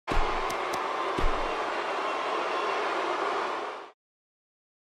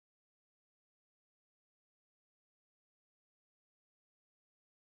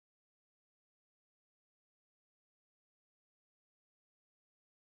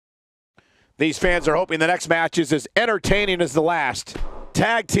These fans are hoping the next match is as entertaining as the last.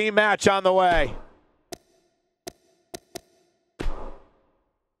 Tag team match on the way.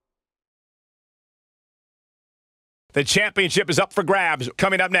 The championship is up for grabs.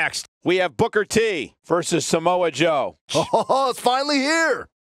 Coming up next, we have Booker T versus Samoa Joe. Oh, it's finally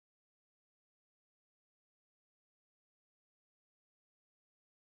here.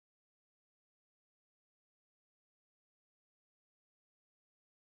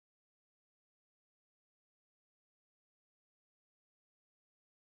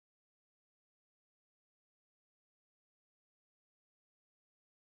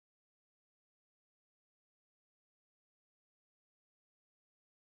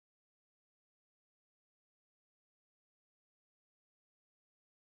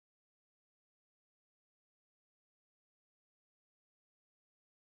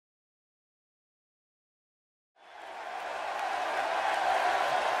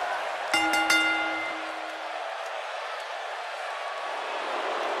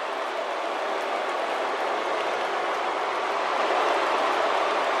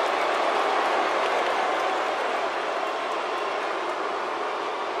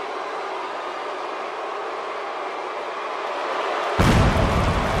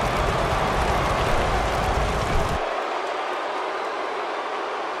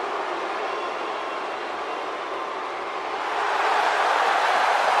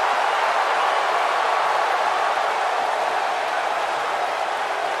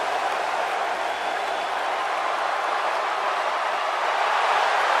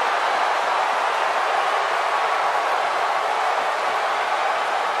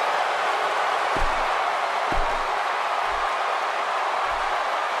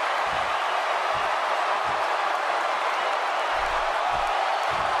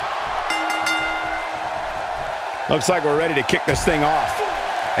 looks like we're ready to kick this thing off.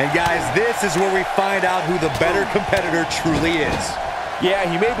 And guys, this is where we find out who the better competitor truly is. Yeah,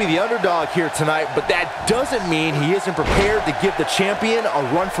 he may be the underdog here tonight, but that doesn't mean he isn't prepared to give the champion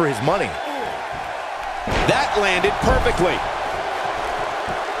a run for his money. That landed perfectly.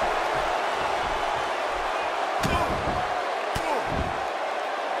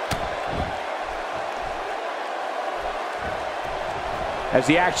 As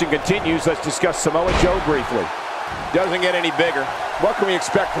the action continues, let's discuss Samoa Joe briefly. Doesn't get any bigger. What can we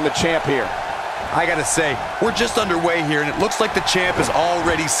expect from the champ here? I gotta say, we're just underway here, and it looks like the champ is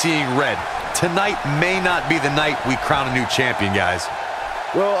already seeing red. Tonight may not be the night we crown a new champion, guys.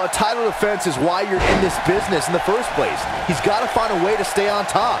 Well, a title defense is why you're in this business in the first place. He's got to find a way to stay on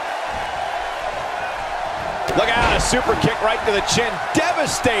top. Look out, a super kick right to the chin.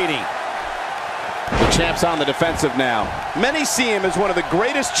 Devastating. The champ's on the defensive now. Many see him as one of the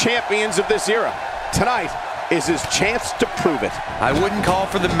greatest champions of this era. Tonight is his chance to prove it. I wouldn't call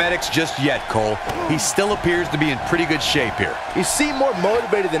for the medics just yet, Cole. He still appears to be in pretty good shape here. He seemed more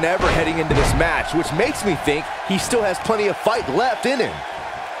motivated than ever heading into this match, which makes me think he still has plenty of fight left in him.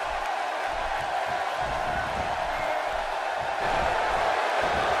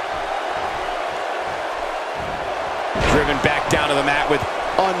 Driven back down to the mat with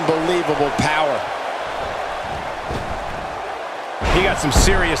unbelievable power. He got some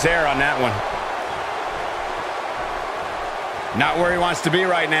serious air on that one. Not where he wants to be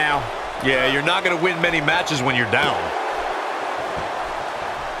right now. Yeah, you're not going to win many matches when you're down.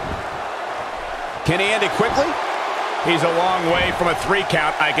 Can he end it quickly? He's a long way from a 3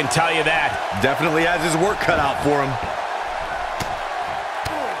 count, I can tell you that. Definitely has his work cut out for him.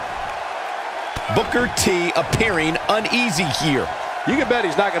 Booker T appearing uneasy here. You can bet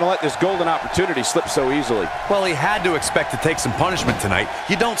he's not going to let this golden opportunity slip so easily. Well, he had to expect to take some punishment tonight.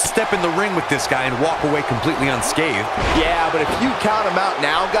 You don't step in the ring with this guy and walk away completely unscathed. Yeah, but if you count him out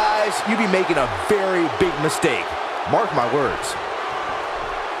now, guys, you'd be making a very big mistake. Mark my words.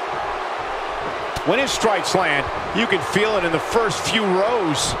 When his strikes land, you can feel it in the first few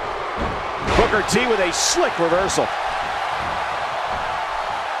rows. Booker T with a slick reversal.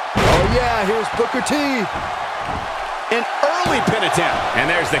 Oh yeah, here's Booker T. An early pin attempt. And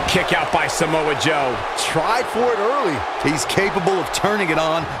there's the kick out by Samoa Joe. Tried for it early. He's capable of turning it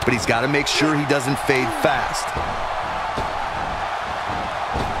on, but he's got to make sure he doesn't fade fast.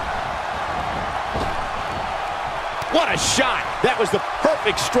 What a shot. That was the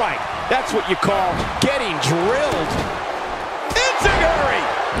perfect strike. That's what you call getting drilled. Enziguri!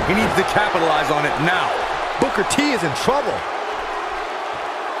 He needs to capitalize on it now. Booker T is in trouble.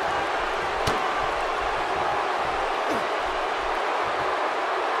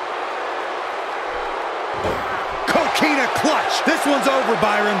 Clutch. This one's over,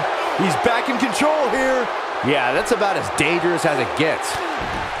 Byron. He's back in control here. Yeah, that's about as dangerous as it gets.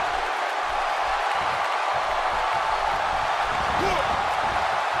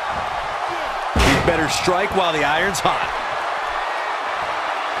 better strike while the iron's hot.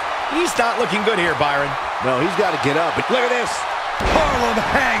 He's not looking good here, Byron. No, he's got to get up. Look at this. Harlem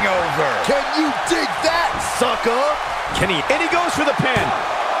hangover. Can you dig that, sucker? And he goes for the pin.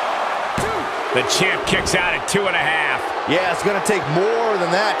 The champ kicks out at 2.5. Yeah, it's going to take more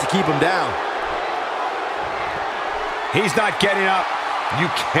than that to keep him down. He's not getting up. You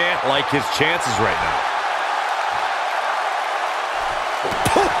can't like his chances right now.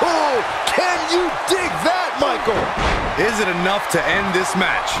 Can you dig that, Michael? Is it enough to end this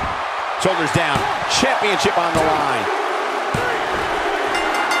match? Shoulders down. Championship on the line.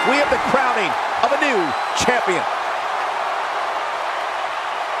 We have the crowning of a new champion.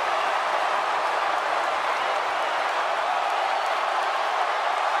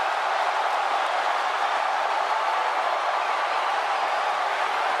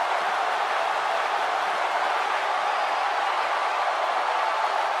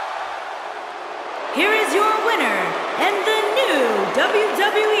 Here is your winner, and the new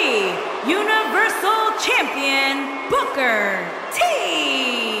WWE Universal Champion, Booker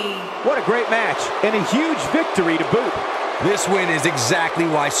T. What a great match, and a huge victory to boot. This win is exactly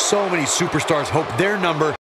why so many superstars hope their number